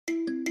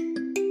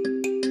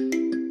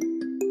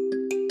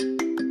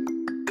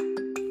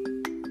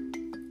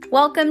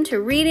Welcome to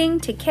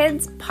Reading to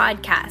Kids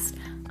podcast.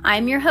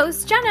 I'm your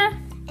host,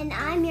 Jenna. And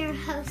I'm your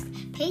host,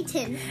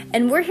 Peyton.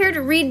 And we're here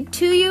to read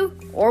to you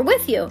or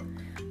with you.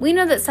 We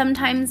know that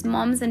sometimes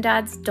moms and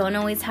dads don't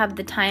always have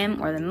the time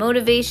or the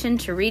motivation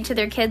to read to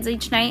their kids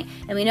each night,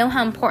 and we know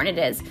how important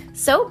it is.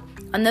 So,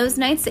 on those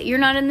nights that you're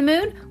not in the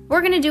mood,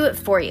 we're going to do it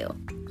for you.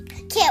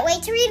 Can't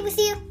wait to read with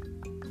you.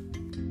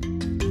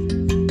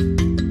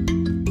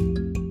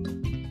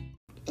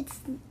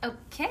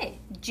 Okay,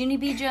 Junie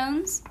B.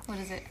 Jones. What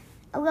is it?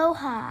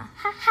 Aloha.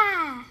 Ha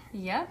ha.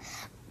 Yep.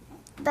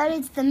 But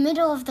it's the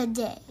middle of the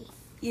day.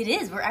 It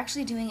is. We're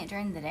actually doing it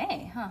during the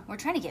day, huh? We're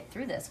trying to get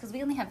through this because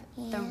we only have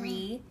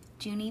 3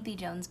 Junie B.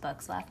 Jones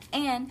books left.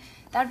 And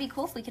that would be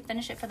cool if we could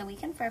finish it for the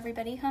weekend for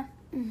everybody, huh?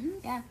 Mm-hmm.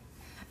 Yeah.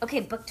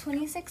 Okay, book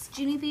 26,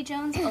 Junie B.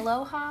 Jones,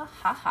 Aloha,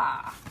 ha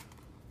ha.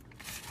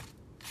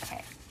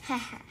 Okay. Ha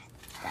ha.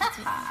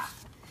 Ha ha.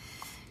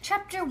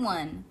 Chapter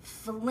 1,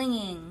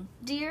 Flinging.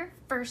 Dear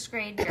First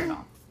Grade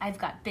Journal, I've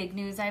got big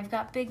news.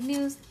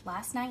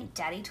 Last night,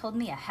 Daddy told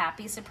me a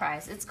happy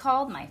surprise. It's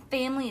called My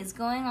Family is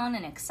Going on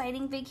an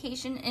Exciting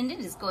Vacation, and it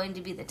is going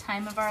to be the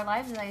time of our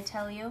lives, I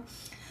tell you.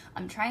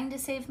 I'm trying to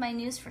save my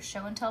news for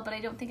show and tell, but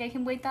I don't think I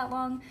can wait that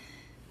long.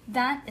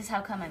 That is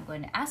how come I'm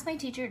going to ask my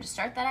teacher to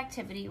start that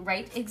activity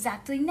right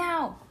exactly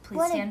now.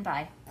 Please stand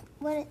by.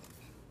 What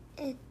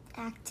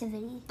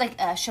activity? Like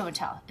show and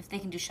tell, if they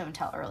can do show and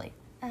tell early.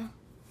 Oh.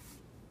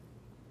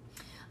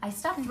 I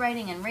stopped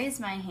writing and raised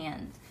my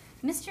hand.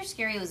 Mr.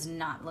 Scary was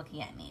not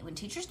looking at me. When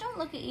teachers don't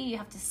look at you, you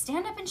have to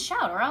stand up and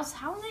shout, or else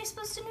how are they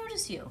supposed to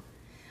notice you?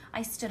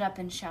 I stood up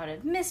and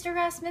shouted, Mr.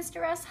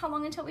 S, how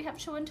long until we have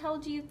show and tell,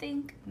 do you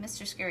think?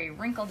 Mr. Scary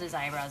wrinkled his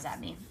eyebrows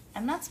at me.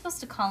 I'm not supposed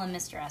to call him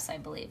Mr. S, I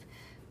believe.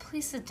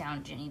 Please sit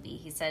down, Junie B,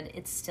 he said.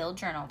 It's still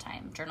journal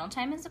time. Journal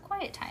time is a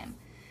quiet time.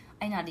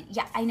 I nodded.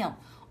 Yeah, I know.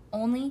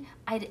 Only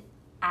I'd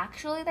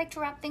actually like to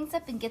wrap things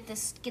up and get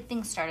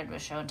things started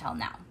with show and tell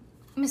now.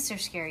 Mr.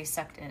 Scary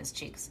sucked in his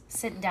cheeks.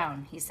 Sit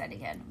down, he said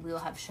again. We will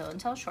have show and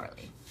tell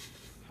shortly.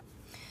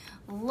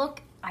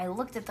 I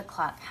looked at the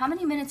clock. How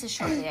many minutes is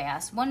shortly, I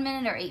asked. 1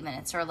 minute or 8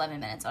 minutes or 11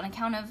 minutes? On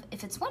account of,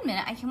 if it's 1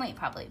 minute, I can wait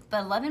probably.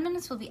 But 11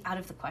 minutes will be out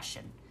of the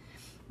question.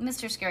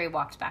 Mr. Scary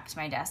walked back to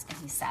my desk and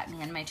he sat me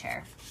in my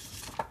chair.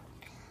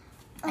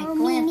 I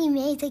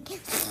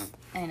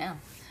know.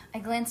 I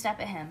glanced up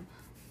at him.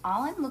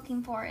 All I'm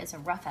looking for is a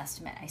rough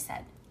estimate, I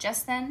said.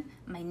 Just then,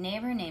 my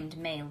neighbor named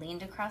May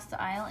leaned across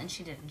the aisle and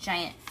she did a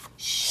giant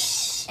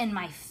shh in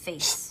my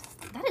face.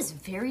 That is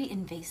very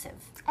invasive.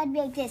 I'd be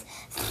like this.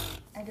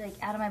 I'd be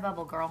like, out of my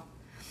bubble, girl.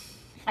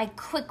 I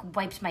quick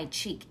wiped my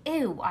cheek.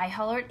 Ew, I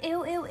hollered.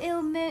 Ew,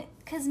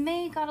 because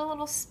May got a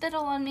little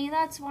spittle on me.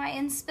 That's why,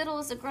 and spittle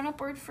is a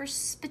grown-up word for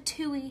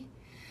spitooey.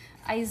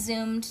 I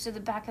zoomed to the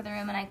back of the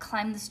room and I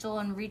climbed the stool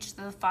and reached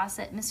the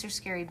faucet. Mr.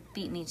 Scary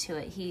beat me to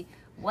it. He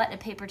wet a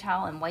paper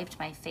towel and wiped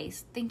my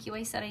face. Thank you,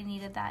 I said. I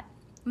needed that.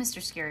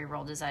 Mr. Scary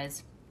rolled his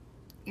eyes.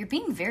 You're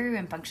being very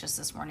rambunctious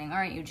this morning,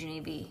 aren't you,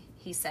 Junie B?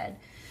 He said.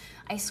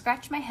 I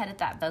scratched my head at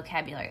that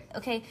vocabulary.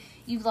 Okay,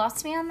 you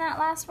lost me on that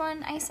last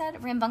one, I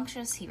said.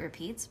 Rambunctious, he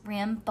repeats.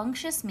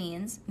 Rambunctious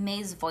means,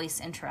 May's voice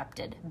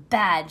interrupted.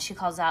 Bad, she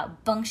calls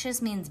out.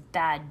 Bunctious means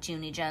bad,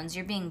 Junie Jones.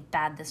 You're being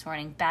bad this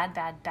morning. Bad.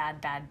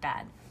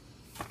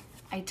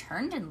 I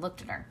turned and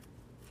looked at her.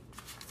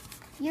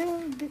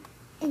 You're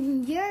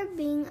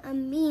being a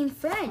mean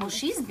friend. Well,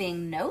 she's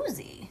being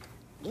nosy.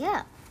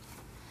 Yeah.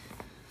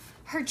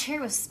 Her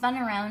chair was spun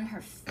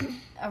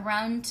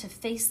around to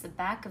face the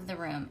back of the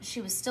room.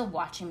 She was still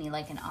watching me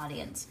like an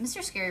audience.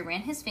 Mr. Scary ran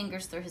his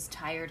fingers through his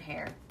tired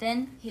hair.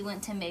 Then he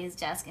went to May's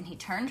desk and he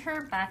turned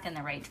her back in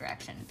the right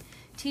direction.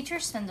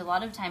 Teachers spend a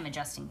lot of time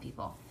adjusting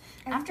people.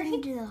 After he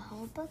do the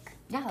whole book?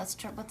 Yeah, let's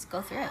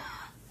go through it.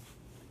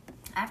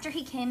 After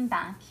he came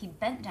back, he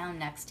bent down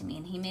next to me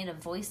and he made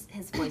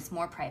his voice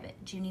more private.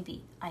 Junie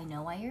B, I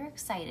know why you're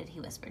excited, he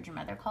whispered. Your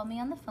mother called me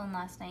on the phone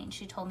last night and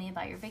she told me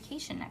about your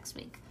vacation next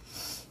week.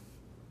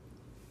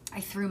 I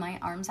threw my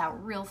arms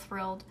out real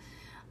thrilled.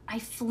 I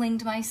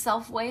flinged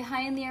myself way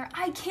high in the air.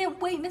 I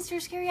can't wait,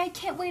 Mr. Scary. I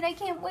can't wait,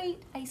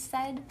 I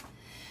said.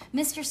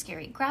 Mr.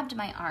 Scary grabbed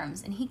my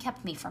arms and he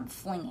kept me from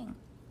flinging.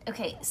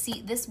 Okay,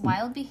 see, this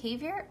wild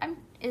behavior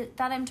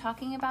that I'm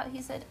talking about,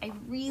 he said, I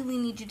really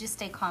need you to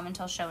stay calm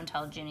until show and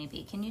tell, Junie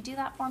B. Can you do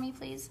that for me,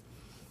 please?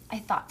 I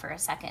thought for a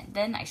second.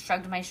 Then I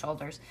shrugged my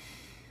shoulders.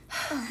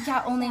 I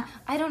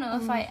don't know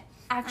if I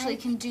actually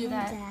can do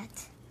that.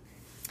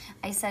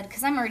 I said,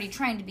 because I'm already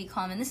trying to be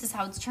calm, and this is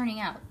how it's turning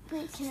out.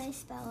 Wait, can I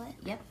spell it?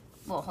 Yep.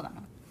 Well, hold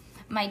on.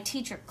 My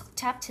teacher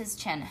tapped his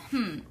chin.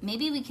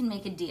 Maybe we can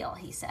make a deal,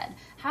 he said.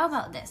 How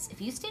about this? If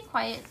you stay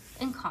quiet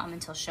and calm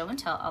until show and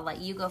tell, I'll let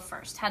you go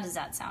first. How does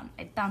that sound?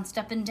 I bounced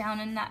up and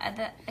down at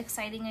that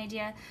exciting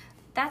idea.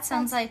 That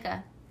sounds like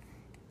a...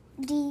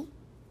 D-E-E-L.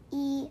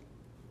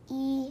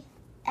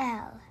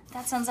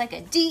 That sounds like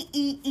a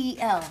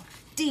D-E-E-L.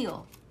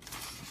 Deal.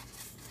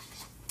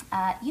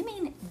 You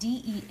mean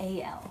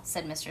D-E-A-L,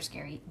 said Mr.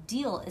 Scary.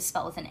 Deal is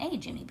spelled with an A,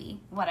 Junie B.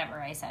 Whatever,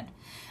 I said.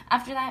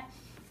 After that,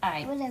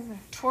 I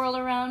twirled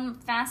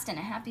around fast in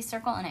a happy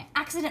circle, and I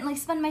accidentally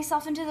spun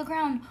myself into the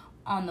ground.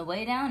 On the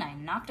way down, I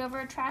knocked over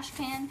a trash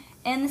can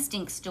and the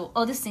stink stool.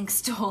 Oh, the sink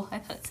stool. I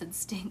thought it said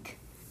stink.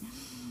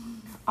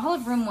 All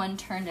of room 1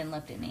 turned and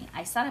looked at me.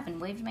 I sat up and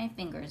waved my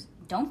fingers.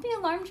 Don't be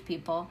alarmed,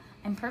 people.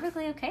 I'm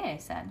perfectly okay, I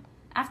said.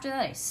 After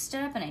that, I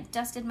stood up and I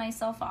dusted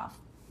myself off.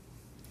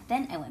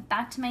 Then I went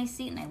back to my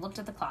seat and I looked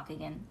at the clock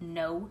again.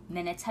 No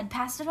minutes had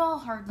passed at all,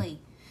 hardly.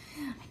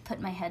 I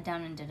put my head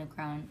down and did a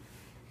groan.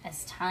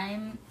 As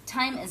time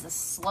is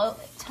slow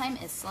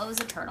as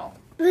a turtle.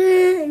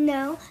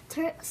 No,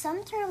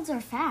 some turtles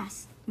are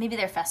fast. Maybe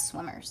they're fast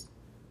swimmers.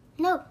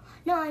 No,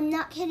 I'm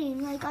not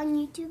kidding. Like on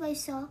YouTube, I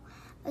saw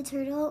a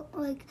turtle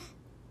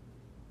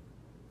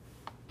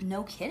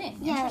No kidding.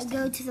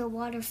 go to the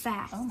water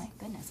fast. Oh my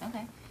goodness.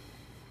 Okay.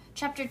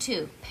 Chapter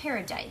 2,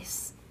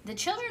 Paradise. The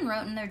children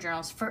wrote in their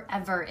journals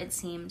forever, it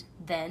seemed.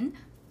 Then,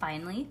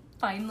 finally,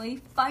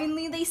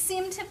 they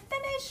seemed to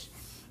finish.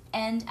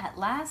 And at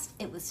last,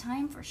 it was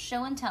time for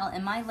show and tell,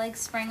 and my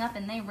legs sprang up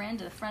and they ran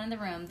to the front of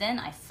the room. Then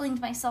I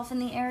flinged myself in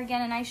the air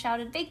again and I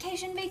shouted,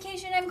 "Vacation,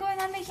 vacation, I'm going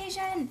on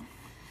vacation!"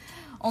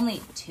 Only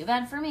too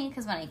bad for me,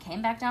 because when I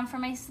came back down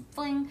from my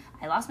fling,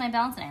 I lost my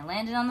balance and I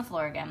landed on the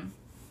floor again.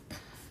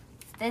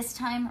 This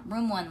time,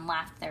 room 1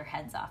 laughed their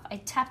heads off. I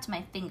tapped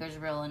my fingers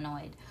real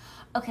annoyed.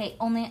 Okay,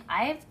 only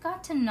I've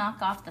got to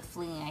knock off the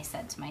flinging, I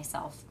said to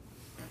myself.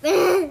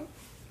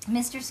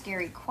 Mr.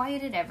 Scary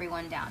quieted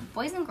everyone down.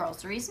 Boys and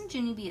girls, the reason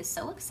Junie B is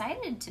so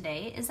excited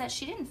today is that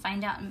she didn't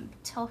find out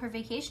until her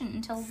vacation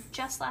until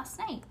just last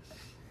night.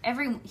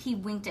 He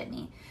winked at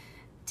me.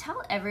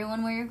 Tell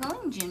everyone where you're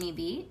going, Junie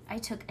B. I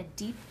took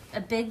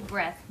a big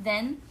breath.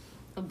 Then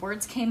the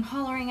words came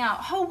hollering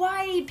out.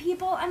 Hawaii,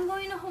 people! I'm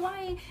going to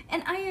Hawaii,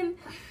 and I am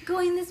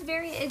going this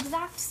very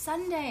exact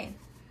Sunday.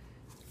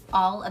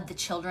 All of the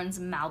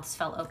children's mouths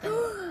fell open,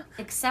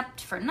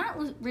 except for not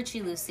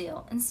Richie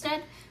Lucille.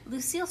 Instead,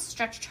 Lucille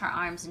stretched her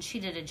arms and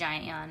she did a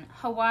giant yawn.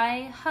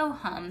 Hawaii,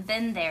 ho-hum,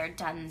 been there,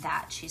 done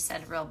that, she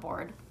said, real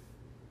bored.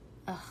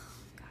 Ugh,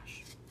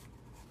 gosh.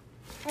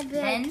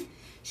 Then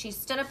she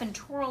stood up and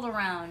twirled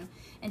around,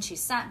 and she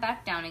sat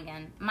back down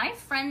again. My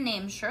friend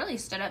named Shirley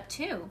stood up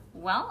too.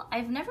 Well,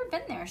 I've never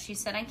been there, she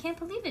said. I can't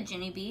believe it,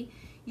 Junie B.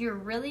 You're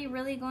really,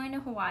 really going to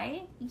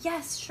Hawaii?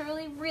 Yes,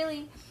 Shirley,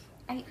 really,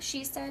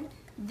 she said.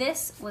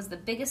 This was the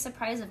biggest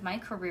surprise of my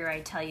career,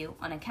 I tell you,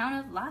 on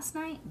account of last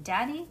night,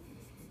 Daddy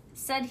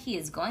said he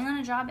is going on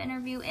a job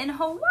interview in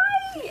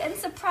Hawaii and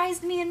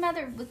surprised me and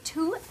Mother with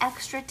 2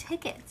 extra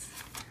tickets.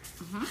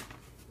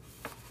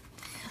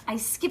 I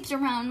skipped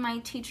around my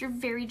teacher,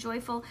 very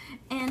joyful,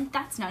 and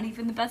that's not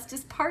even the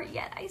bestest part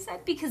yet, I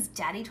said, because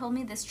Daddy told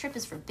me this trip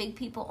is for big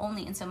people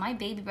only, and so my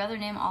baby brother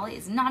named Ollie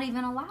is not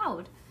even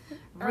allowed.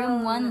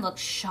 Room 1 looked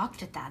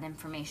shocked at that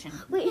information.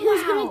 Wait,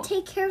 who's going to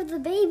take care of the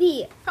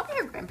baby? Probably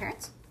her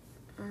grandparents.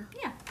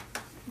 Yeah.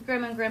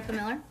 Grandma and Grandpa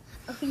Miller.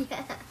 Oh,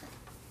 yeah.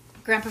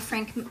 Grandpa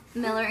Frank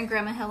Miller and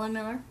Grandma Helen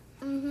Miller.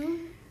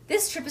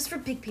 This trip is for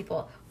big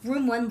people.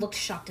 Room 1 looked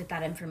shocked at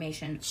that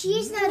information.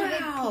 She's not a big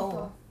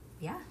people.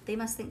 Yeah, they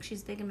must think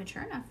she's big and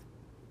mature enough.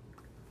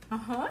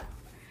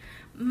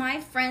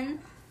 My friend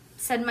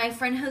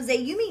Jose,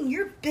 you mean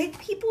you're big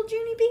people,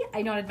 Junie B?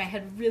 I nodded my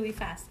head really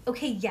fast.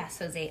 Okay, yes,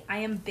 Jose, I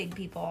am big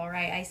people, all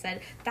right, I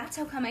said. That's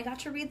how come I got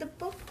to read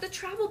the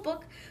travel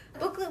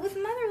booklet with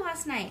Mother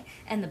last night.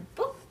 And the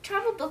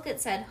travel booklet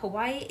said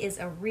Hawaii is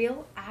a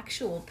real,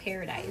 actual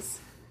paradise.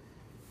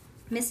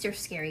 Mr.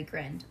 Scary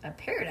grinned. A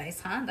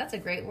paradise, huh? That's a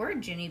great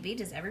word, Junie B.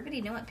 Does everybody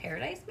know what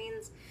paradise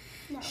means?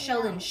 No,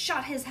 Sheldon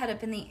shot his hand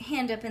up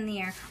in the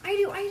air. I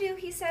do,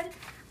 he said.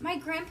 My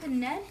grandpa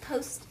Ned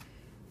Post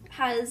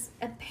has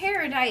a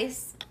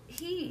paradise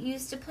he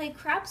used to play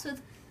craps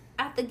with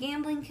at the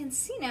gambling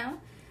casino,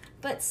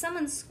 but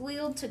someone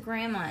squealed to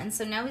Grandma, and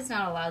so now he's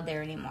not allowed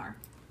there anymore.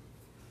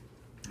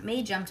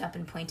 May jumped up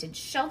and pointed.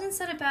 Sheldon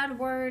said a bad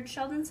word.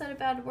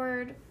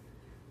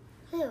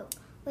 Who?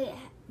 Wait.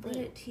 What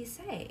did he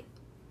say?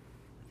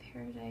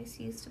 Paradise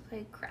used to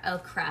play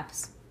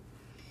craps.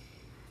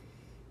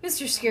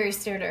 Mr. Scary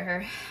stared at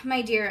her.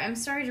 My dear, I'm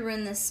sorry to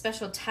ruin this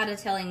special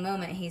tattletailing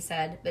moment, he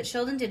said, but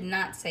Sheldon did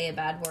not say a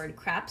bad word.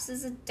 Craps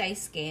is a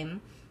dice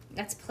game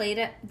that's played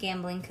at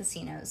gambling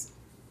casinos.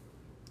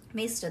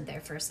 May stood there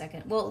for a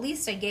second. Well, at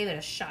least I gave it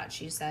a shot,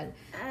 she said.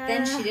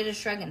 Then she did a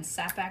shrug and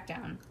sat back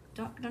down.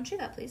 Don't do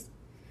that, please.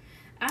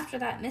 After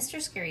that,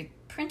 Mr. Scary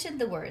printed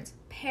the words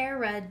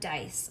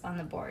paradise on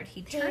the board.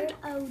 He turned...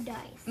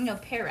 Paradise. No,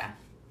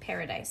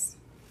 paradise.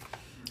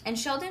 And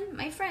Sheldon,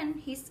 my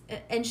friend, he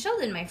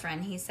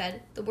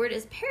said, the word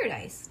is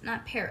paradise,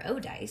 not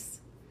paradise.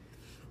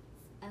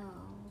 Oh.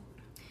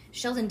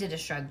 Sheldon did a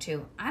shrug,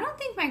 too. I don't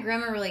think my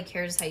grandma really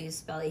cares how you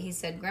spell it, he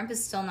said.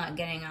 Grandpa's still not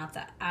getting out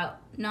at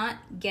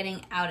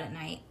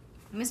night.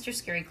 Mr.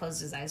 Scary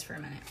closed his eyes for a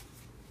minute.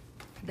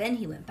 Then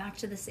he went back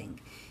to the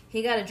sink.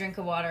 He got a drink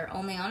of water,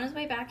 only on his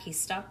way back he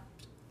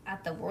stopped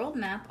at the world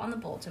map on the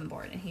bulletin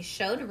board, and he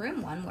showed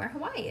room 1 where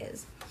Hawaii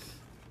is.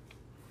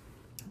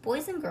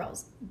 Boys and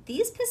girls,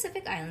 these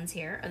Pacific Islands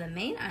here are the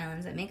main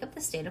islands that make up the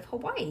state of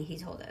Hawaii, he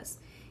told us.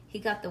 He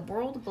got the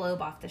world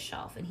globe off the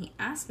shelf, and he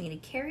asked me to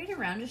carry it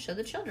around to show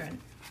the children.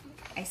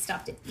 I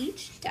stopped at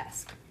each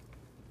desk.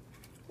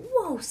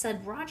 Whoa,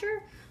 said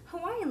Roger.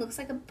 Hawaii looks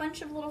like a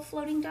bunch of little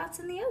floating dots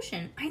in the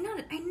ocean. I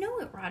know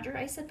it, Roger,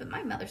 I said, but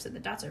my mother said the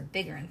dots are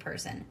bigger in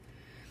person.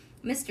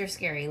 Mr.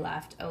 Scary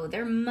laughed. Oh,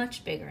 they're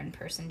much bigger in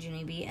person,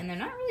 Junie B, and they're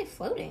not really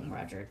floating,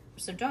 Roger,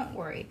 so don't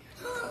worry.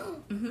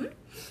 Mm-hmm.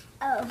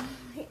 Oh.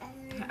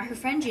 Our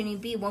friend Junie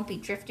B won't be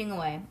drifting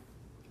away.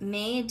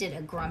 May did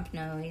a grump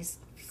noise.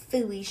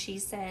 Phooey, she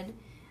said.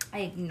 I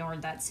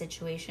ignored that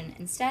situation.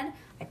 Instead,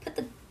 I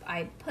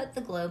put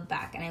the globe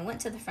back and I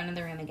went to the front of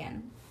the room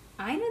again.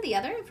 I know the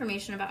other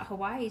information about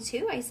Hawaii,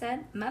 too, I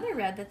said. Mother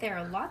read that there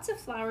are lots of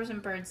flowers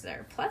and birds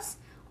there. Plus,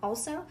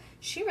 also,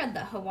 she read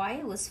that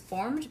Hawaii was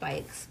formed by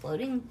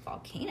exploding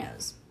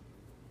volcanoes.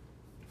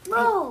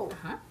 Whoa!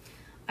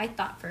 I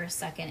thought for a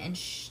second, and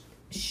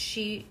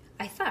she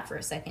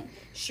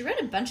read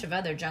a bunch of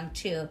other junk,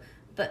 too,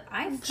 but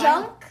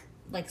Junk?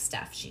 Like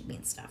stuff, she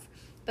means stuff.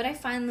 But I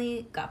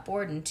finally got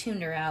bored and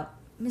tuned her out.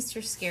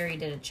 Mr. Scary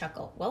did a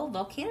chuckle. Well,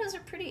 volcanoes are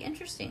pretty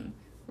interesting.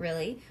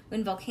 Really,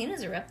 when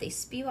volcanoes erupt, they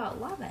spew out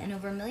lava, and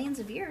over millions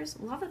of years,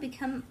 lava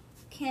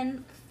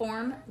can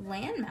form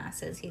land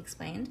masses, he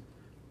explained.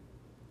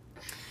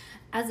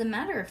 As a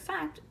matter of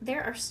fact,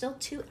 there are still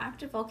 2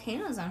 active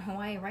volcanoes on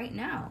Hawaii right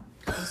now.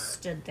 I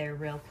stood there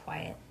real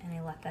quiet, and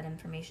I let that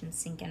information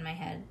sink in my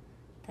head.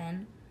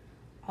 Then,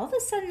 all of a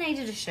sudden, I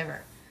did a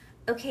shiver.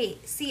 Okay,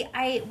 see,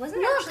 I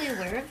wasn't actually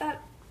aware of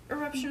that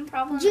eruption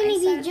problem. Junie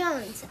B.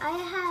 Jones,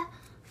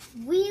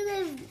 we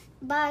live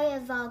by a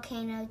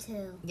volcano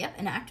too. Yep,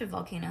 an active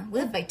volcano.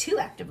 We live by 2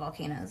 active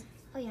volcanoes.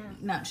 Oh yeah.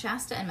 Mount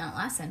Shasta and Mount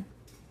Lassen.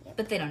 Yep.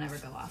 But they don't ever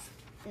go off.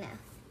 No.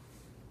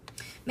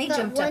 May but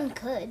jumped one up.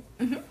 could.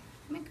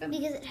 Mm-hmm. It could.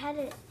 Because it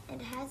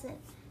hasn't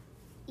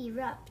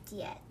erupted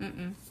yet.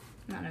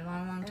 Not in a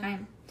long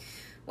time.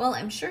 Well,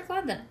 I'm sure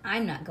glad that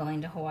I'm not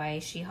going to Hawaii,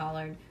 she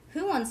hollered.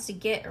 Who wants to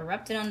get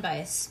erupted on by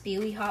a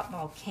spewy hot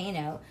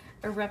volcano?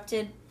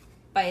 Erupted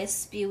by a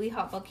spewy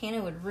hot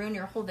volcano would ruin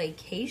your whole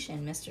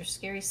vacation, Mr.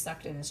 Scary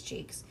sucked in his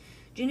cheeks.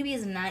 Junie B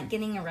is not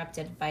getting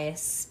erupted by a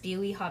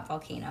spewy hot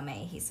volcano,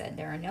 May, he said.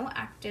 There are no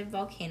active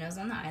volcanoes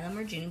on the island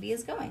where Junie B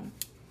is going.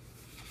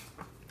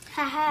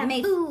 Haha,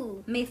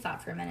 May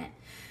thought for a minute.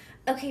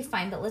 Okay,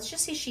 fine, but let's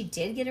just say she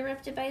did get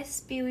erupted by a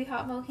spewy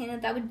hot volcano.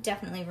 That would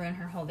definitely ruin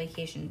her whole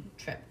vacation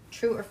trip.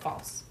 True or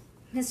false?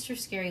 Mr.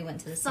 Scary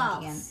went to the sink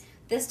again.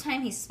 This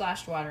time he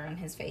splashed water on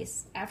his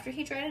face. After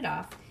he dried it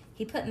off,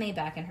 he put May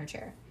back in her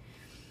chair.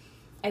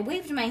 I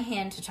waved my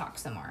hand to talk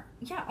some more.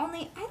 Yeah,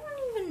 only I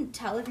don't even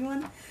tell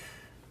everyone.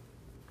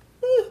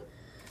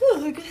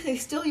 I guess I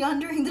still yawn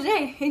during the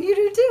day, and you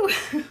do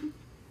too.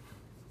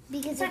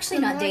 Because it's actually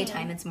not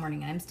daytime, it's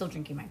morning, and I'm still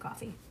drinking my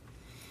coffee.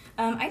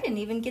 I didn't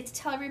even get to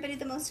tell everybody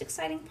the most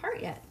exciting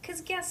part yet.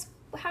 Because guess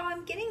how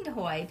I'm getting to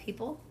Hawaii,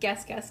 people?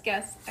 Guess.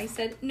 I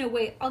said, no,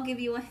 wait, I'll give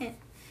you a hint.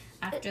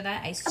 After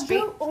that, I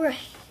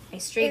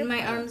straightened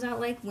my arms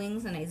out like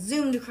wings, and I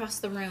zoomed across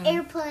the room.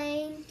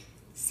 Airplane.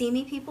 See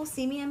me, people,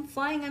 see me, I'm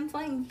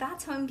flying.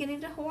 That's how I'm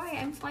getting to Hawaii.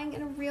 I'm flying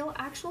in a real,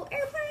 actual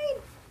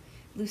airplane.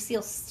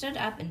 Lucille stood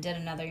up and did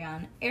another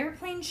yawn.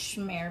 Airplane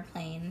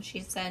schmairplane, she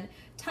said.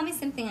 Tell me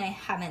something I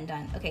haven't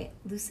done. Okay,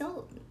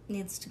 Lucille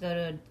needs to go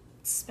to a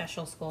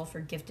special school for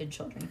gifted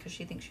children because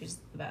she thinks she's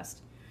the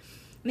best.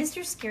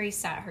 Mr. Scary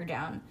sat her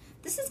down.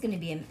 This is going to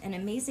be an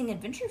amazing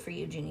adventure for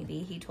you, Junie B,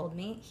 he told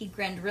me. He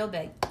grinned real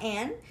big.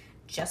 And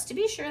just to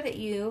be sure that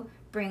you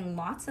bring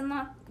back lots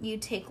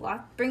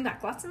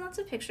and lots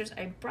of pictures,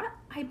 I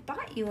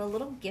bought you a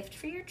little gift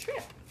for your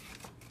trip.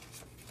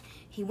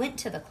 He went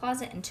to the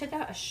closet and took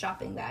out a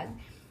shopping bag.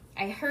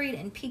 I hurried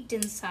and peeked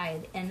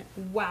inside, and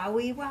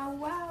wowie,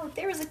 wow,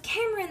 there was a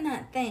camera in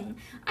that thing.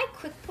 I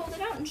quick pulled it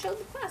out and showed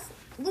the class.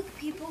 Look,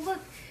 people, look.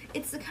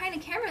 It's the kind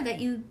of camera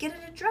that you get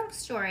at a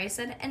drugstore, I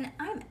said, and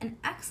I'm an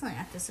excellent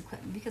at this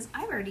equipment because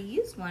I've already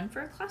used one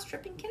for a class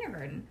trip in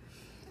kindergarten.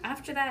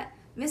 After that,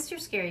 Mr.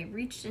 Scary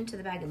reached into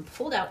the bag and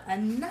pulled out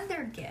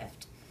another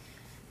gift.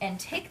 And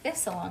take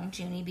this along,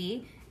 Junie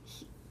B.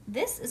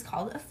 This is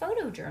called a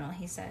photojournal,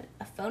 he said.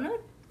 A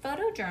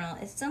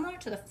photojournal is similar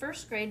to the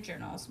first grade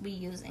journals we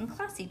use in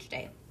class each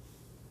day,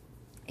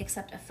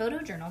 except a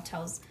photojournal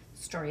tells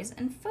stories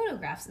and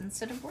photographs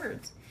instead of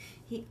words.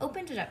 He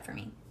opened it up for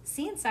me.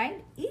 See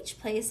inside? Each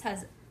page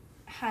has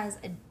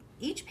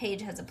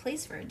a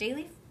place for a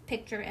daily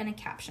picture and a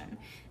caption.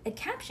 A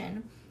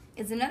caption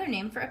is another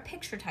name for a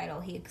picture title,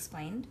 he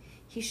explained.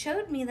 He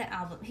showed the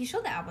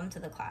album to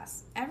the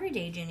class. Every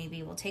day, Junie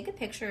B will take a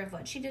picture of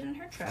what she did on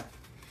her trip,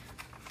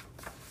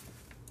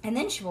 and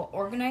then she will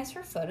organize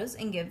her photos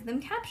and give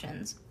them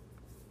captions.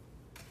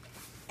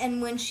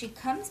 And when she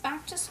comes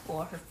back to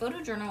school, her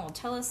photojournal will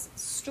tell us the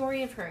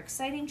story of her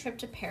exciting trip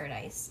to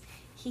paradise.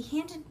 He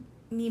handed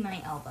me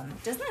my album.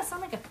 Doesn't that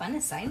sound like a fun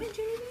assignment,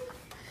 Junie B?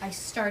 I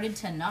started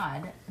to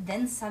nod.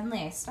 Then suddenly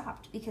I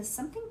stopped because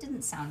something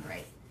didn't sound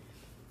right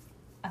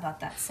about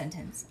that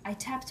sentence. I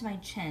tapped my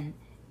chin.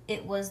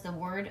 It was the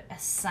word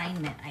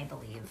assignment, I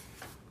believe.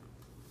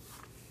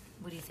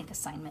 What do you think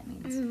assignment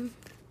means?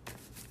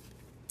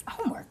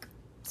 Homework.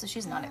 So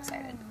she's not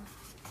excited.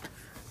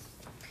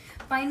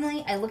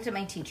 Finally, I looked at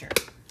my teacher.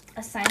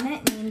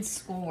 Assignment means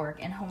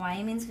schoolwork, and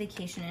Hawaii means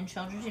vacation, and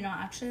children do not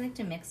actually like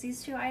to mix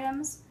these two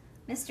items.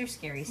 Mr.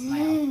 Scary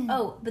smiled.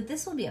 Oh, but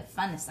this will be a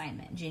fun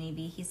assignment, Ginny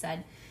B, he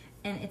said.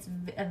 And it's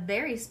a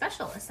very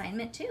special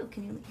assignment, too.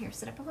 Can you, here,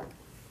 sit up a little?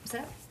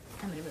 Sit up.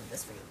 I'm going to move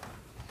this for you.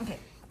 Okay,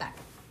 back.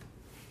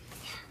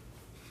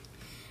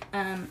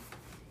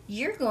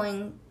 You're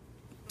going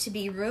to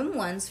be room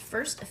 1's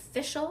first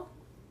official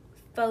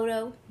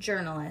photo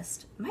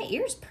journalist. My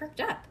ears perked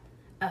up.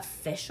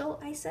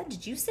 Official, I said.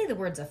 Did you say the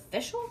words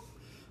official?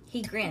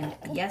 He grinned.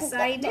 Yes,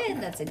 I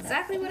did. That's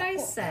exactly what I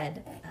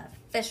said.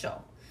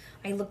 Official.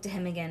 I looked at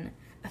him again.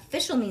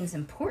 Official means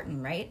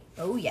important, right?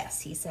 Oh, yes,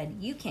 he said.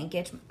 You can't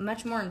get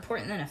much more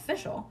important than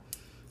official.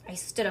 I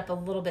stood up a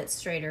little bit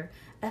straighter.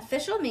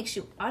 Official makes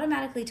you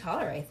automatically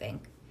taller, I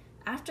think.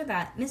 After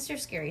that, Mr.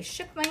 Scary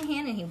shook my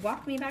hand and he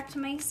walked me back to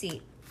my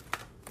seat.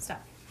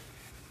 Stop.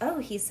 Oh,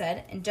 he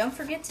said, and don't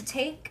forget to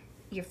take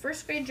your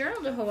first grade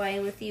journal to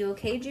Hawaii with you,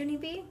 okay, Junie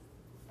B?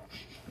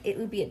 It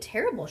would be a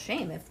terrible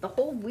shame if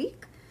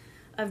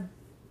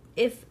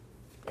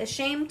a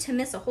shame to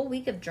miss a whole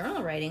week of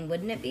journal writing,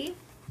 wouldn't it be?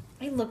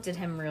 I looked at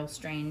him real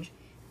strange.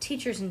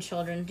 Teachers and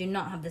children do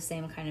not have the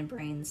same kind of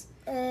brains.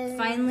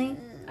 Finally,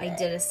 I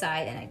did a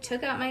sigh, and I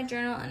took out my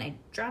journal, and I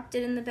dropped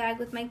it in the bag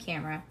with my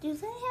camera. Do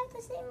they have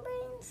the same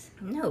brains?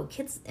 No,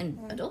 kids and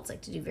adults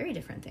like to do very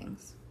different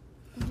things.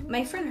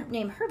 My friend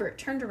named Herbert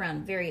turned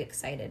around very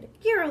excited.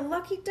 You're a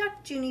lucky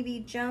duck, Junie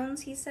B.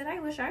 Jones, he said. I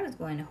wish I was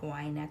going to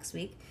Hawaii next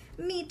week.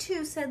 Me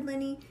too, said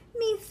Lenny.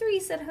 Me 3,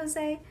 said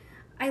Jose.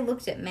 I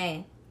looked at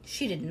May.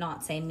 She did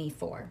not say me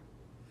 4.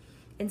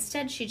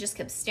 Instead, she just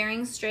kept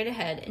staring straight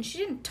ahead, and she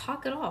didn't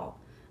talk at all.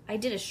 I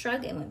did a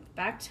shrug and went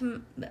back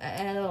to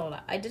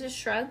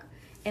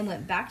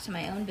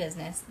my own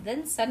business.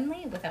 Then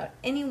suddenly, without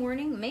any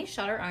warning, May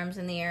shot her arms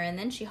in the air, and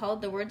then she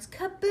hauled the words,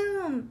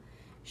 kaboom!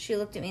 She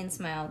looked at me and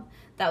smiled.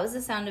 That was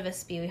the sound of a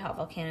spewy hot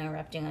volcano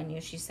erupting on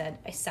you, she said.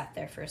 I sat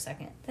there for a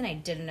second. Then I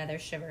did another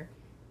shiver.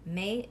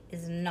 May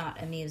is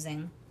not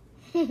amusing.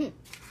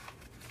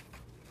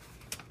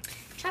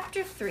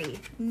 Chapter 3,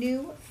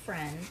 New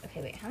Friend.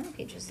 Okay, wait, how many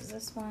pages is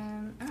this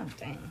one? Oh,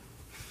 dang.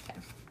 Okay.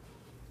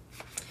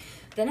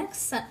 The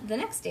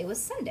next day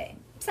was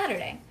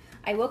Saturday.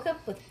 I woke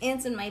up with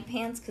ants in my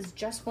pants because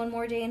just one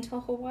more day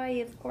until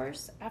Hawaii, of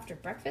course. After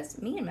breakfast,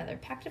 me and Mother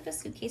packed up a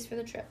suitcase for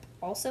the trip.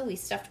 Also, we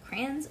stuffed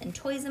crayons and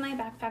toys in my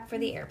backpack for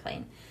the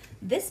airplane.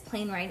 This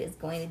plane ride is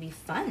going to be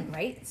fun,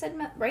 right?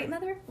 Right,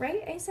 Mother?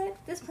 Right? I said.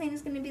 This plane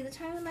is going to be the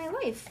time of my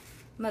life.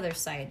 Mother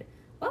sighed.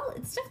 Well,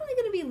 it's definitely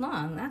going to be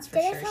long, that's for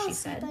sure, she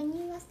said. Did I fall asleep on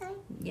you last night?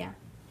 Yeah,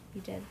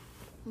 you did.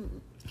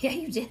 Yeah,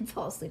 you did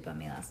fall asleep on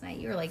me last night.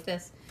 You were like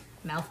this.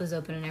 Mouth was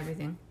open and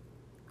everything.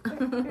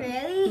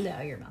 Really? No,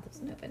 your mouth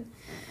wasn't open.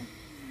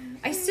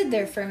 I stood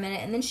there for a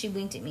minute, and then she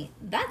winked at me.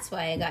 That's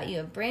why I got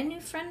you a brand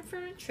new friend for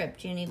a trip,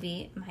 Junie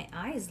B. My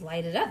eyes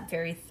lighted up,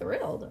 very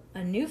thrilled.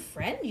 A new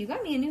friend? You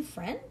got me a new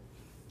friend?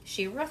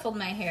 She ruffled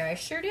my hair. I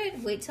sure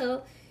did. Wait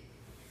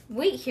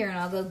here and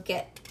I'll go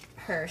get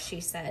her,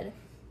 she said.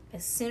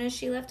 As soon as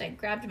she left, I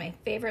grabbed my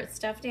favorite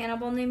stuffed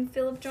animal named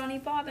Philip Johnny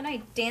Bob, and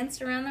I danced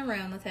around the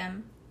room with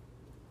him.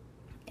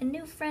 A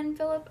new friend,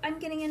 Philip. I'm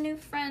getting a new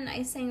friend,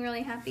 I sang,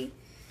 really happy.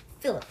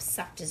 Philip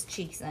sucked his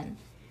cheeks in.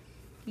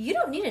 You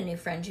don't need a new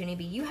friend, Junie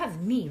B. You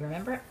have me,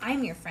 remember?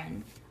 I'm your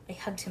friend. I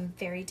hugged him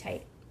very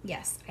tight.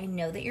 Yes, I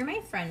know that you're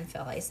my friend,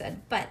 Phil, I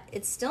said, but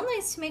it's still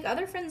nice to make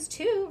other friends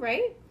too,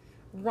 right?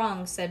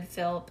 Wrong, said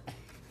Philip.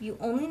 You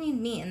only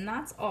need me, and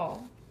that's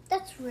all.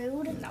 That's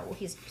rude. No,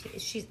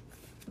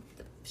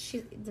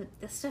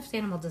 the stuffed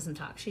animal doesn't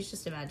talk. She's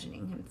just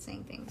imagining him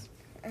saying things.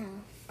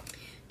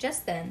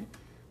 Just then,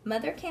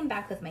 Mother came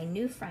back with my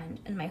new friend,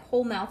 and my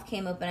whole mouth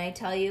came open, I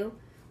tell you.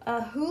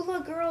 A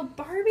hula girl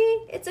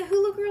Barbie? It's a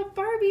hula girl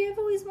Barbie. I've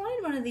always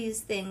wanted one of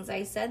these things,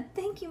 I said.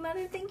 Thank you,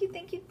 Mother. Thank you,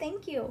 thank you,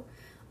 thank you.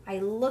 I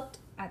looked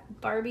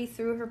at Barbie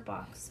through her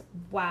box.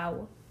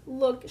 Wow.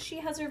 Look, she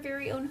has her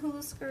very own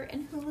hula skirt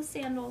and hula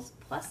sandals.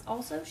 Plus,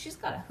 also, she's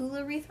got a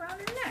hula wreath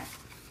around her neck.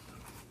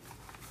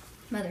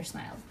 Mother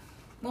smiled.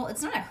 Well,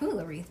 it's not a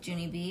hula wreath,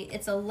 Junie B.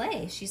 It's a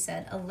lei, she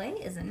said. A lei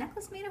is a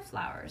necklace made of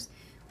flowers.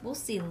 We'll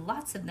see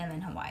lots of them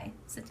in Hawaii.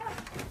 Sit down.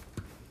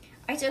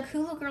 I took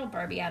Hula Girl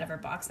Barbie out of her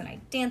box and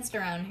I danced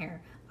around her.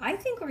 I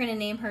think we're going to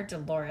name her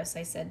Dolores,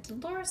 I said.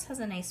 Dolores has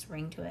a nice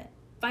ring to it.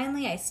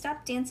 Finally, I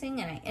stopped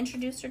dancing and I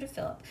introduced her to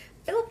Philip.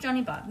 Philip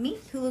Johnny Bob,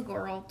 meet Hula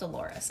Girl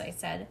Dolores, I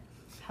said.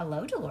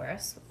 Hello,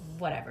 Dolores.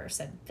 Whatever,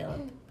 said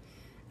Philip.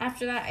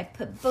 After that, I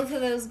put both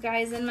of those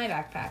guys in my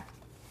backpack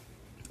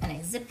and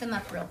I zipped them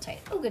up real tight.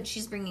 Oh, good,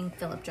 she's bringing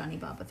Philip Johnny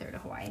Bob with her to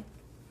Hawaii.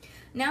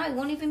 Now I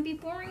won't even be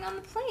boring on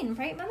the plane,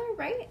 right, Mother?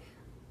 Right?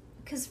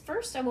 Because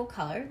first I will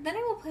color, then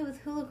I will play with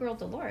Hula Girl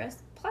Dolores.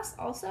 Plus,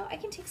 also, I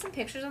can take some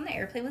pictures on the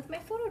airplane with my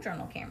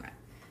photojournal camera.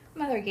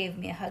 Mother gave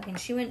me a hug, and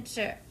she went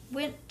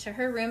to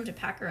her room to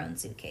pack her own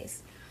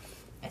suitcase.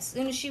 As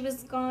soon as she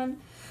was gone,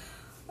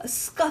 a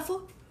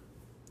scuffle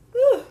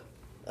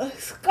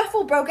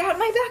broke out in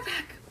my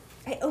backpack.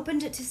 I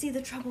opened it to see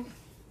the trouble.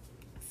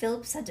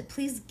 Philip said to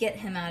please get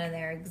him out of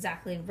there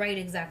exactly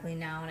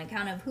now, on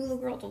account of who the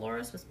girl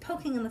Dolores was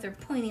poking him with her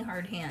pointy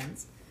hard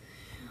hands.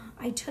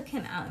 I took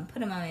him out and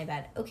put him on my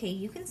bed. Okay,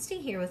 you can stay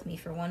here with me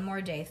for one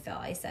more day, Phil,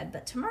 I said,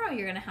 but tomorrow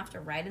you're going to have to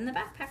ride in the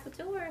backpack with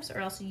Dolores,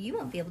 or else you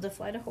won't be able to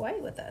fly to Hawaii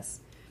with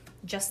us.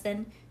 Just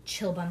then,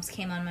 chill bumps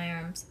came on my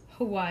arms.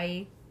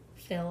 Hawaii,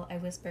 Phil, I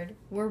whispered.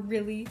 We're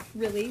really,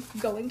 really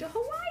going to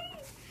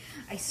Hawaii.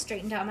 I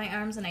straightened out my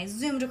arms and I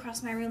zoomed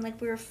across my room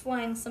like we were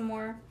flying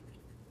somewhere.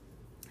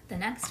 The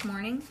next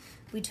morning,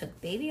 we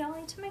took baby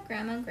Ollie to my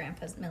grandma and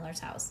grandpa Miller's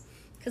house,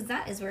 because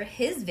that is where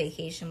his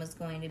vacation was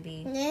going to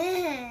be.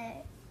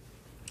 I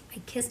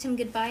kissed him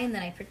goodbye, and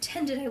then I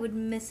pretended I would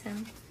miss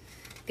him.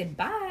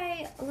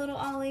 Goodbye, little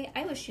Ollie.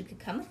 I wish you could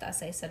come with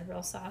us, I said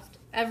real soft.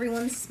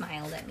 Everyone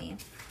smiled at me.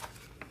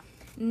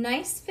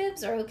 Nice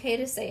fibs are okay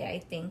to say, I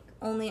think,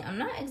 only I'm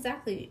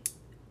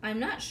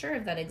not sure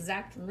of that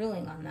exact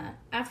ruling on that.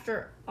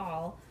 After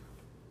all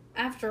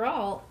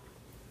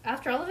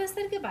of us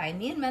said goodbye,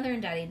 me and Mother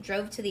and Daddy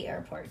drove to the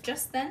airport.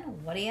 Just then,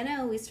 what do you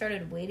know, we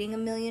started waiting a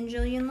million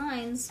jillion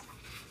lines.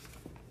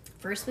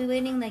 First we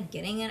waited the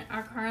getting in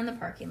our car in the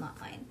parking lot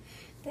line.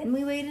 Then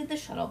we waited the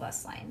shuttle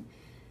bus line.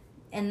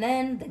 And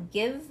then the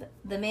give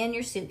the man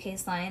your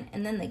suitcase line.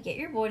 And then the get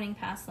your boarding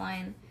pass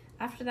line.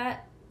 After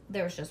that,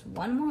 there was just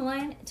one more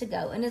line to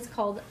go. And it's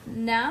called,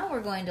 now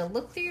we're going to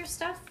look through your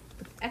stuff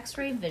with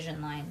X-ray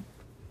vision line.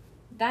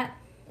 That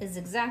is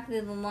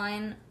exactly the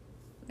lines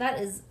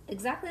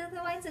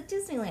at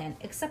Disneyland,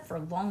 except for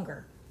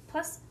longer.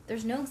 Plus,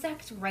 there's no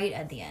exact ride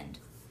at the end.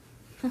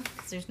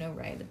 Because there's no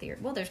ride at the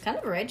airport. Well, there's kind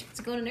of a ride.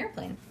 It's going on an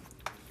airplane.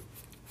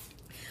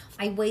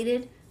 I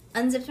waited,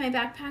 unzipped my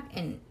backpack,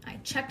 and I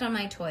checked on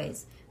my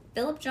toys.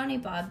 Philip Johnny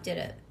Bob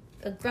did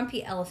a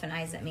grumpy elephant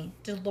eyes at me.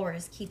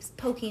 Dolores keeps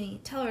poking me.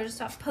 Tell her to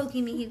stop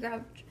poking me, he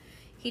growled.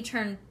 He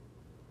turned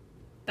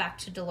back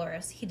to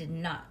Dolores. He did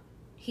not.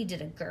 He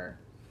did a grr.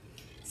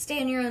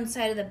 Stay on your own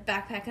side of the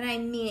backpack, and I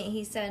mean it,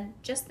 he said.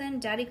 Just then,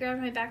 Daddy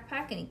grabbed my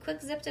backpack, and he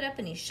quick zipped it up,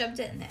 and he shoved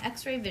it in the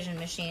X-ray vision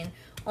machine.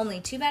 Only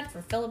too bad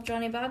for Philip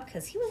Johnny Bob,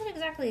 because he wasn't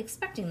exactly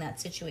expecting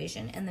that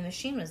situation, and the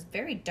machine was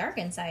very dark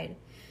inside.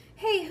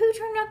 Hey, who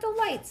turned out the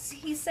lights?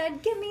 He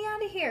said, get me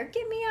out of here,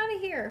 get me out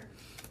of here.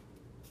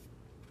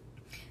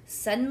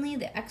 Suddenly,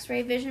 the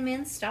X-ray vision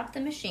man stopped the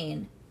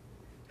machine.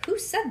 Who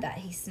said that?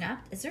 He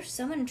snapped. Is there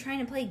someone trying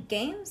to play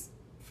games?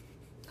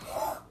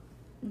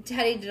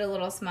 Daddy did a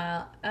little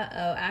smile.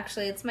 Uh-oh,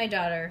 actually, it's my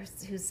daughter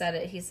who said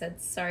it. He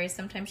said, sorry,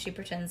 sometimes she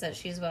pretends that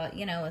she's, well,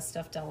 a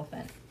stuffed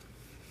elephant.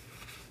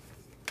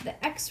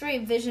 The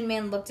X-ray vision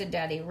man looked at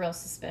Daddy real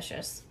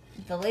suspicious.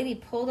 The lady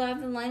pulled out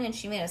of the line and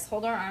she made us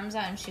hold our arms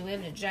out and she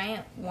waved a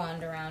giant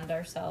wand around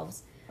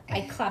ourselves.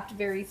 I clapped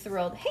very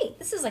thrilled. Hey,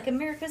 this is like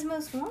America's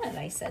Most Wanted,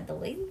 I said. The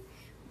lady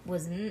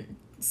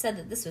said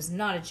that this was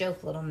not a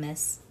joke, little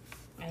miss.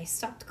 I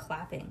stopped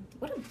clapping.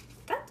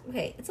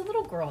 Okay, it's a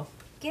little girl.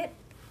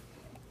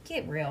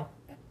 Get real.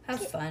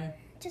 Have fun.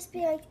 Just be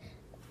like,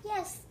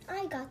 yes,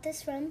 I got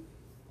this from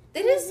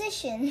the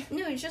musician.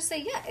 No, just say,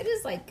 yeah, it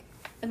is like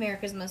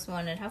America's Most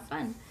Wanted. Have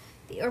fun.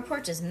 The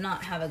airport does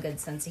not have a good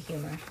sense of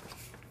humor.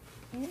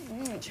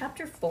 Mm-hmm.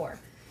 Chapter 4.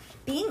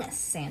 Being a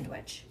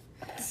sandwich.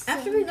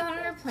 After we got on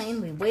our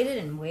plane, we waited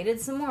and waited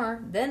some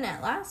more. Then,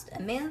 at last,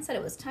 a man said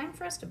it was time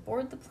for us to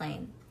board the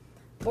plane.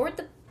 Board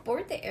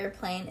the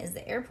airplane is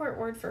the airport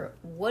word for,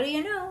 what do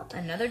you know,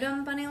 another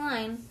dumb bunny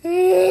line.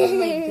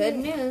 Only good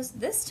news,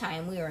 this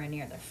time we were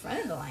near the front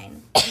of the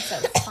line. And so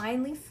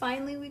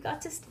finally we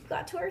got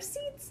to our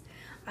seats.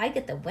 I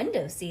get the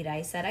window seat,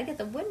 I said. I get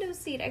the window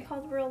seat, I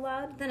called real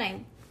loud. Then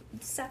I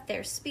sat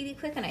there speedy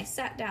quick and I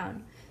sat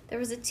down. There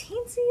was a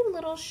teensy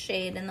little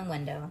shade in the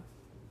window.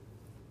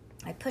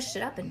 I pushed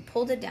it up and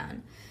pulled it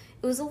down.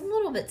 It was a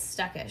little bit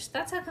stuckish.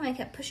 That's how come I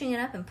kept pushing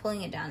it up and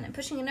pulling it down and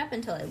pushing it up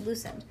until it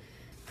loosened.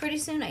 Pretty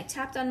soon, I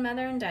tapped on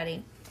Mother and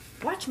Daddy.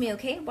 Watch me,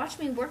 okay? Watch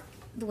me work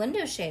the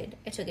window shade.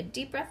 I took a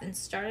deep breath and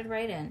started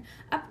right in.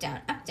 Up, down,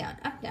 up, down,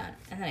 up, down.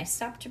 And then I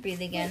stopped to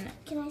breathe again.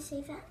 Wait, can I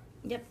say that?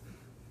 Yep.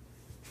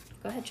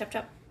 Go ahead, chop,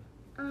 chop.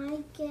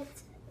 I get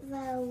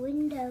the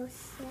window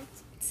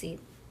seat.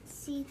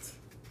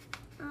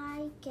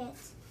 I get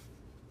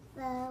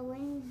the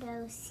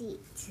window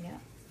seat. Yeah.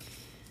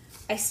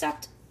 I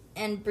stopped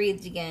and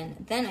breathed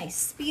again. Then I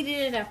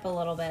speeded it up a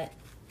little bit.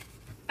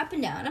 Up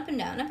and down, up and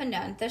down, up and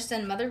down.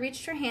 Then Mother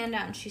reached her hand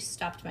out and she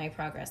stopped my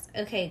progress.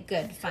 Okay,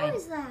 good, fine. How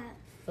is that?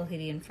 Phil hit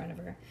in front of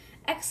her.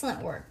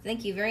 Excellent work.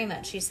 Thank you very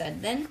much, she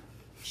said. Then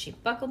she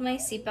buckled my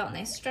seatbelt and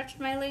I stretched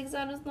my legs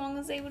out as long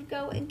as they would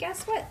go. And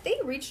guess what? They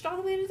reached all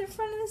the way to the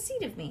front of the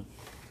seat of me.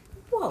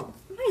 Whoa,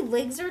 my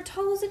legs are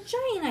tall as a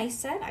giant, I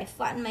said. I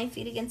flattened my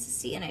feet against the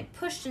seat and I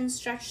pushed and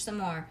stretched some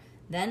more.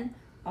 Then,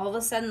 all of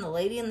a sudden, the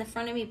lady in the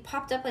front of me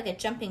popped up like a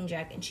jumping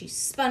jack and she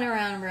spun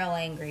around real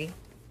angry.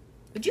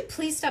 Would you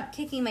please stop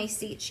kicking my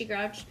seat, she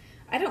grouched.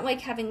 I don't like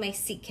having my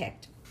seat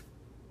kicked.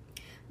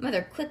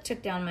 Mother quick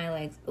took down my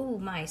legs. Oh,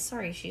 my,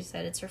 sorry, she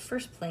said. It's her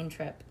first plane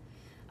trip.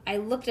 I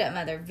looked at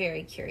Mother,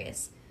 very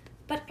curious.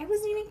 But I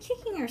wasn't even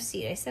kicking her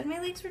seat. I said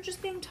my legs were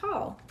just being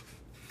tall.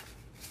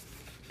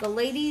 The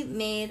lady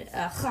made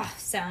a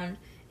sound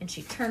and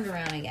she turned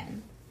around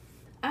again.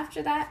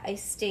 After that, I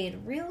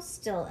stayed real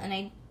still, and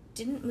I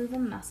didn't move a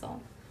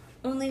muscle.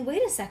 Only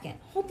wait a second.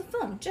 Hold the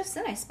phone. Just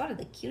then I spotted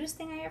the cutest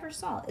thing I ever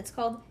saw. It's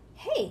called,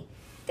 hey,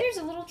 there's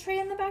a little tray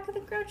in the back of the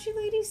grouchy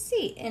lady's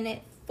seat, and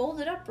it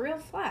folded up real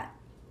flat.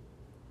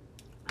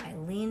 I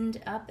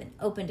leaned up and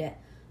opened it.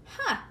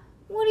 Ha!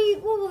 What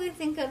will they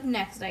think of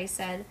next, I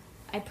said.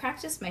 I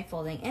practiced my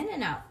folding in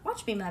and out.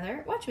 Watch me,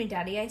 Mother. Watch me,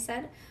 Daddy, I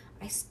said.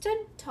 I stood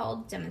tall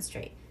to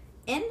demonstrate.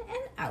 In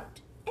and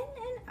out. In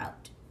and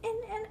out. In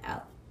and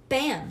out.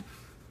 Bam!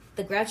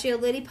 The grouchy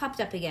old lady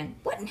popped up again.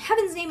 What in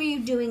heaven's name are you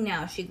doing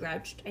now? She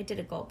grouched. I did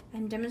a gulp.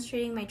 I'm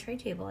demonstrating my tray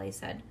table, I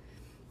said.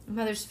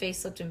 Mother's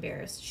face looked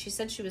embarrassed. She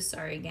said she was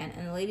sorry again,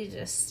 and the lady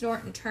did a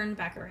snort and turned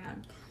back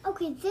around.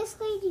 Okay, this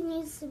lady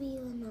needs to be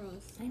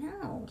nice. I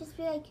know. Just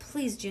be like...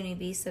 Please, Junie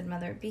B., said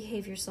Mother.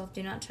 Behave yourself.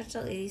 Do not touch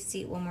that lady's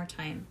seat one more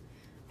time.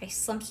 I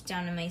slumped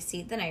down in my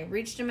seat. Then I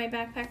reached in my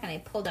backpack and I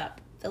pulled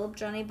up Philip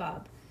Johnny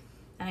Bob.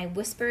 And I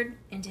whispered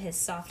into his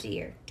soft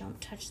ear,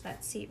 don't touch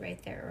that seat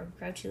right there or a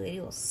grouchy lady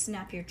will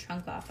snap your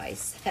trunk off, I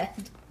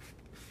said.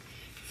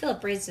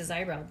 Philip raised his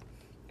eyebrow.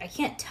 I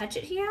can't touch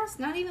it, he asked,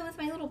 not even with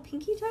my little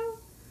pinky toe?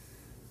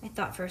 I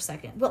thought for a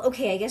second. Well,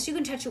 okay, I guess you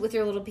can touch it with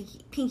your little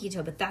pinky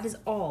toe, but that is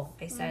all,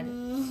 I said.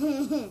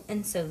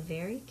 And so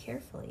very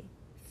carefully,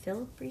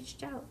 Philip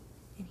reached out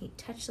and he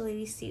touched the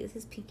lady's seat with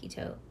his pinky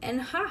toe.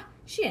 And ha!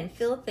 She didn't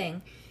feel a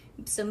thing.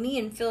 So me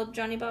and Philip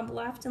Johnny Bob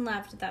laughed and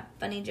laughed at that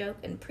funny joke,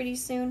 and pretty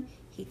soon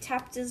he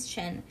tapped his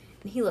chin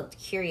and he looked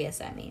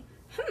curious at me.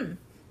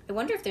 I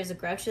wonder if there's a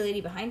grouchy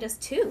lady behind us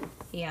too,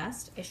 he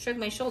asked. I shrugged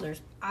my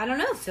shoulders. I don't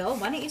know, Phil.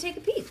 Why don't you take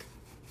a peek?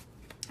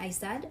 I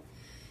said.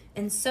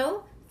 And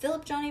so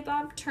Philip Johnny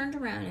Bob turned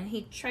around and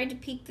he tried to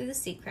peek through the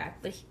seat crack,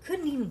 but he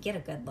couldn't even get a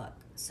good look.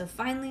 So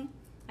finally,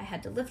 I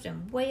had to lift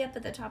him way up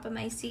at the top of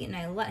my seat and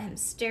I let him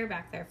stare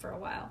back there for a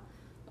while.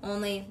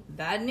 Only,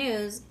 bad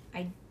news,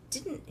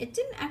 it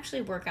didn't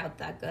actually work out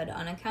that good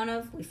on account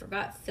of we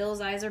forgot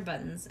Phil's eyes are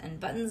buttons, and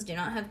buttons do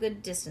not have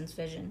good distance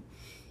vision.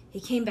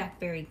 He came back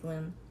very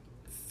gloom.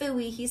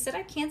 Phooey, he said,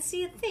 I can't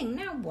see a thing.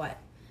 Now what?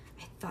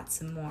 I thought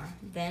some more.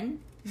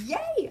 Then,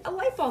 yay! A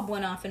light bulb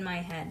went off in my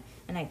head,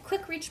 and I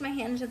quick reached my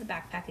hand into the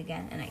backpack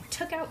again, and I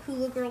took out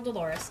Hula Girl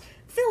Dolores.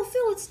 Phil,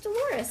 it's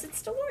Dolores.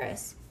 It's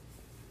Dolores.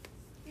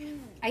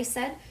 I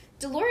said,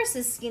 Dolores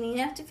is skinny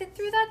enough to fit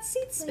through that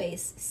seat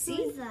space.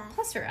 See?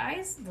 Plus her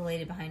eyes, the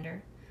lady behind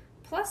her.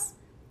 Plus,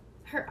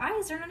 her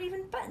eyes are not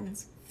even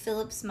buttons.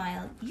 Philip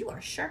smiled. You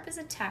are sharp as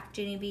a tack,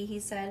 Junie B., he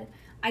said.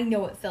 I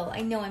know it, Phil. I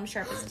know I'm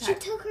sharp as a tack.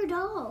 She took her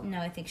doll. No,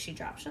 I think she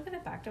dropped. She'll get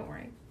it back, don't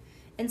worry.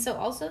 And so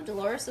also,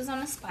 Dolores was on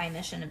a spy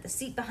mission of the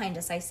seat behind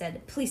us. I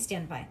said, please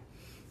stand by.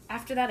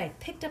 After that, I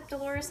picked up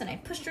Dolores and I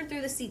pushed her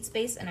through the seat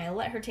space and I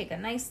let her take a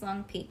nice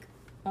long peek.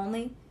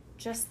 Only,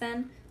 just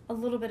then, a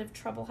little bit of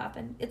trouble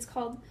happened. It's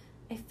called,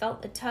 I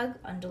felt a tug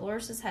on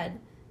Dolores' head.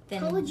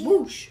 Then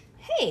whoosh!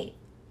 Hey!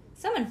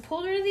 Someone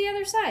pulled her to the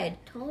other side.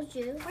 Told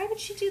you. Why would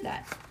she do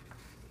that?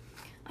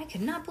 I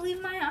could not believe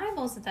my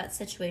eyeballs at that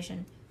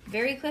situation.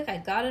 Very quick, I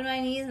got on my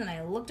knees and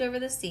I looked over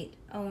the seat.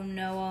 Oh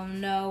no, oh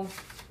no.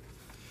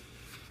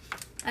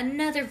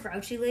 Another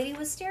grouchy lady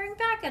was staring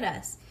back at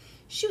us.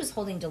 She was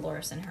holding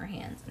Dolores in her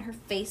hands, and her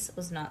face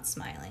was not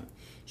smiling.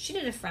 She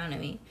did a frown at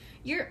me.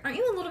 Aren't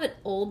you a little bit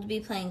old to be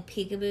playing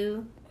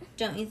peekaboo?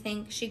 Don't you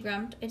think? She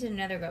grumped. I did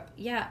another grump.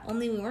 Yeah,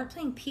 only we weren't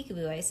playing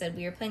peekaboo, I said.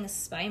 We were playing a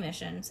spy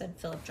mission, said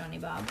Philip Johnny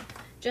Bob.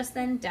 Just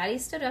then, Daddy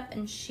stood up,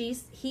 and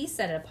he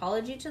said an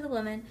apology to the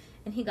woman,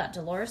 and he got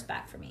Dolores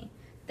back for me.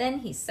 Then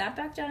he sat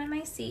back down in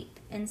my seat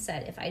and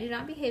said, if I do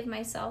not behave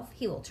myself,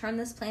 he will turn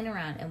this plane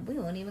around, and we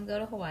won't even go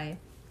to Hawaii.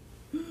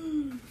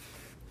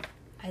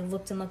 I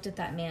looked and looked at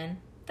that man.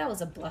 That was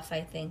a bluff,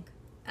 I think.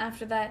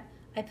 After that,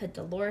 I put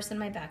Dolores in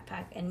my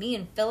backpack, and me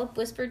and Philip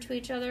whispered to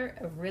each other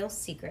a real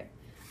secret.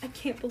 I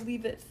can't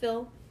believe it,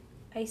 Phil,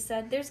 I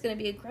said. There's going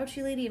to be a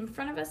grouchy lady in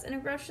front of us and a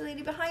grouchy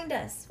lady behind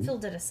us. Phil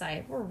did a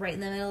sigh. We're right in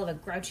the middle of a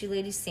grouchy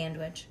lady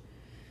sandwich.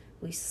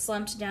 We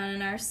slumped down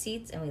in our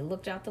seats, and we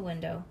looked out the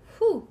window.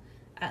 Whew!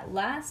 At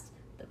last,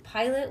 the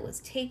pilot was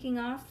taking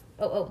off.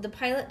 The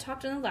pilot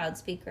talked on the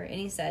loudspeaker, and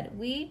he said,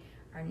 we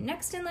are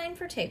next in line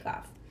for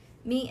takeoff.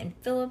 Me and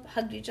Philip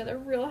hugged each other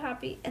real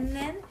happy, and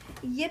then,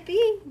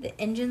 yippee, the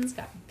engines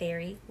got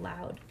very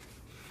loud.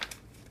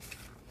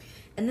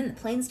 And then the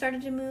plane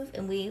started to move,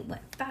 and we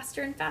went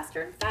faster and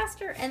faster and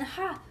faster, and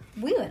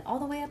we went all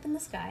the way up in the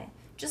sky.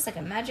 Just like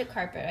a magic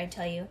carpet, I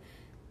tell you.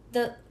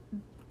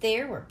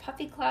 There were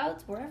puffy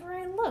clouds wherever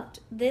I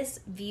looked.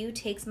 This view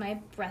takes my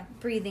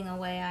breathing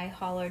away, I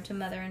hollered to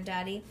Mother and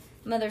Daddy.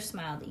 Mother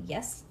smiled.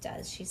 Yes, it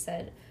does, she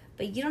said.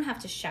 But you don't have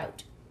to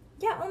shout.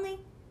 Yeah, only...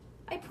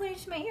 I pointed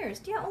to my ears.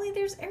 Yeah, only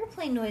there's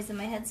airplane noise in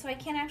my head, so I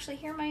can't actually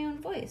hear my own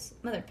voice.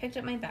 Mother picked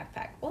up my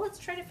backpack. Well, let's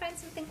try to find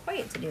something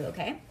quiet to do,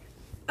 okay?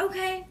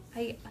 Okay,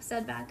 I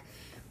said back.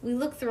 We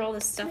looked through all the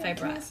stuff I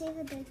brought. Can I see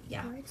the big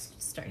parts?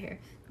 Start here.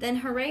 Then,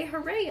 hooray,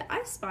 hooray,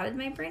 I spotted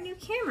my brand new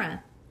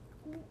camera.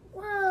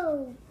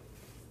 Whoa.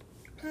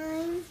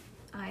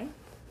 I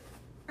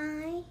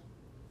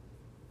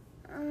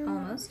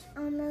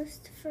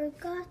almost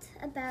forgot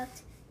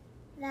about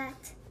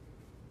that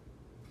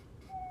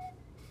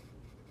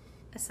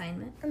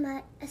Assignment.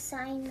 My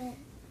assignment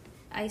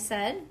I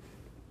said,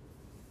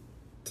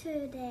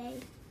 today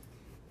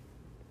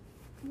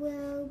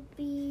will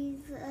be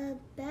the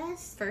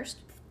best. first.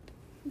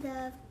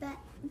 The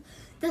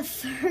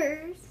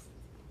first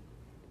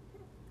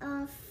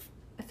of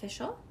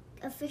Official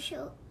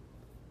official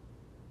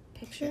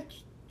picture.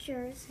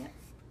 pictures Yep.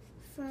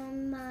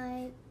 from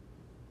my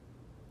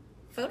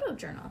Photo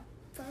journal.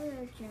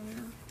 photo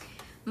journal.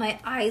 My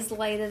eyes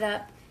lighted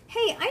up.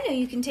 Hey, I know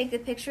you can take the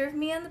picture of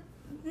me on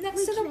the next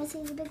Wait, to can I the...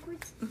 say the big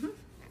words? Mhm.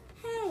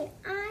 Hey,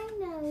 I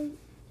know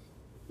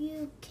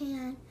you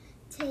can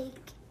take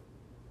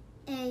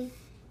a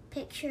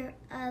picture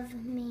of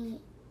me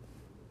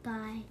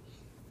by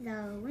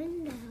the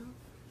window.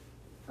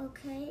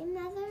 Okay,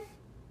 Mother?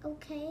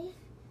 Okay?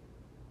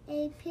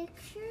 A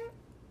picture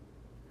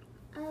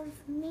of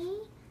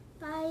me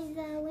by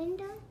the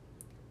window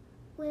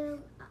will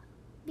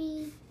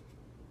be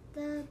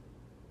the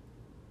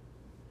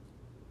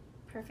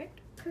Perfect.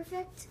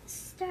 perfect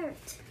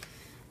start.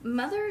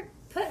 Mother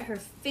put her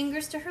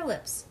fingers to her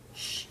lips.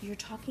 Shh, you're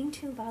talking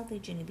too loudly,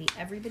 Ginny B.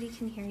 Everybody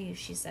can hear you,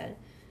 she said.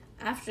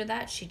 After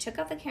that, she took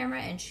out the camera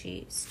and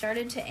she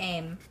started to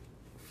aim.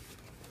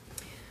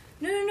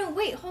 No,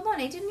 wait, hold on.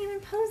 I didn't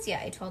even pose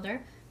yet, I told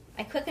her.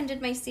 I quick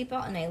undid my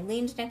seatbelt and I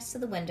leaned next to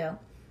the window.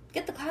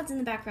 Get the clouds in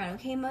the background,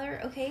 okay,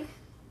 Mother? Okay?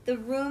 The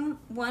room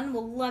one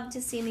will love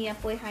to see me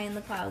up way high in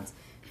the clouds.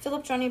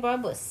 Philip Johnny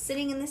Bob was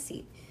sitting in the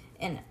seat,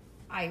 and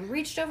I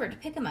reached over to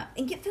pick him up.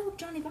 And get Philip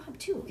Johnny Bob,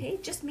 too, okay?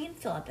 Just me and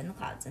Philip in the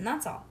clouds, and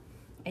that's all.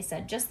 I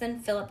said. Just then,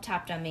 Philip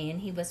tapped on me, and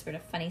he whispered a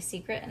funny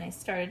secret, and I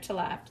started to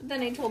laugh.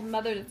 Then I told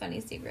Mother the funny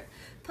secret.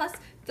 Plus,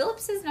 Philip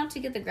says not to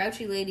get the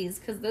grouchy ladies,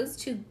 because those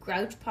two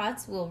grouch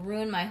pots will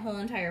ruin my whole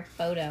entire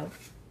photo.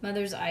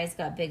 Mother's eyes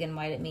got big and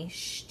wide at me.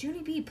 Shh,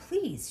 Junie B,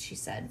 please, she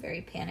said, very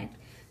panicked.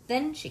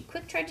 Then she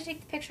quick tried to take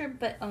the picture,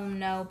 but oh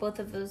no, both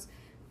of those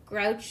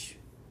grouches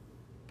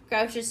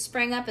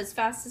sprang up as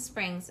fast as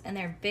springs, and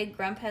their big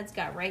grump heads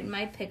got right in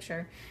my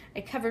picture.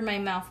 I covered my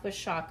mouth with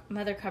shock.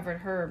 Mother covered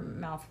her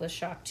mouth with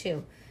shock,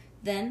 too.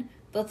 Then,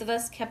 both of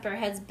us kept our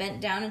heads bent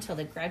down until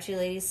the grouchy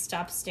ladies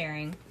stopped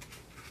staring.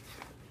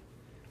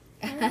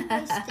 Why are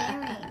they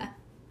staring?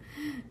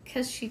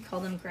 Because she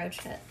called them grouch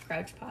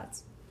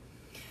pots.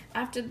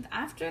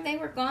 After they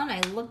were gone,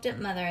 I looked at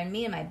Mother, and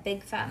me and my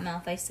big fat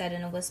mouth, I said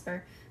in a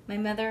whisper. My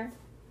mother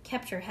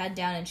kept her head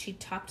down, and she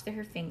talked through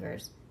her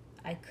fingers.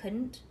 I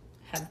couldn't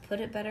have put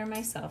it better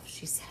myself,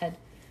 she said.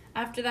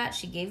 After that,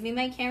 she gave me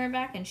my camera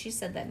back, and she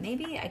said that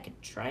maybe I could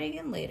try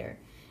again later.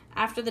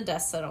 After the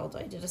dust settled,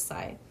 I did a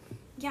sigh.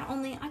 Yeah,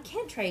 only I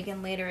can't try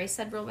again later, I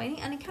said real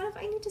whiny, on account of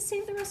I need to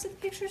save the rest of the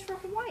pictures for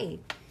Hawaii.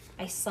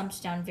 I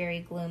slumped down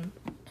very gloom.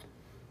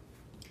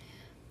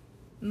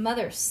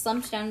 Mother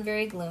slumped down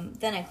very gloom.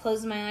 Then I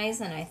closed my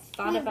eyes and I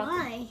thought about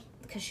why?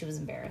 Because she was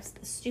embarrassed.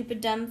 The stupid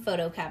dumb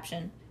photo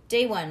caption.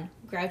 Day 1,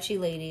 grouchy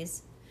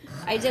ladies.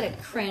 I did a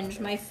cringe.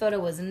 My photo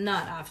was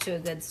not off to a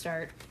good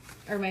start.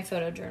 Or my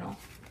photo journal.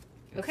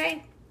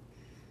 Okay.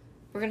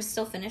 We're going to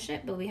still finish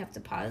it, but we have to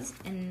pause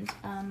and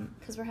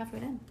because we're halfway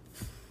done.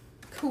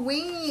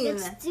 Queen.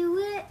 Let's do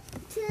it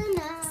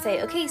tonight.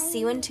 Say, okay,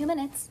 see you in 2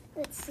 minutes.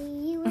 Let's see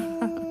you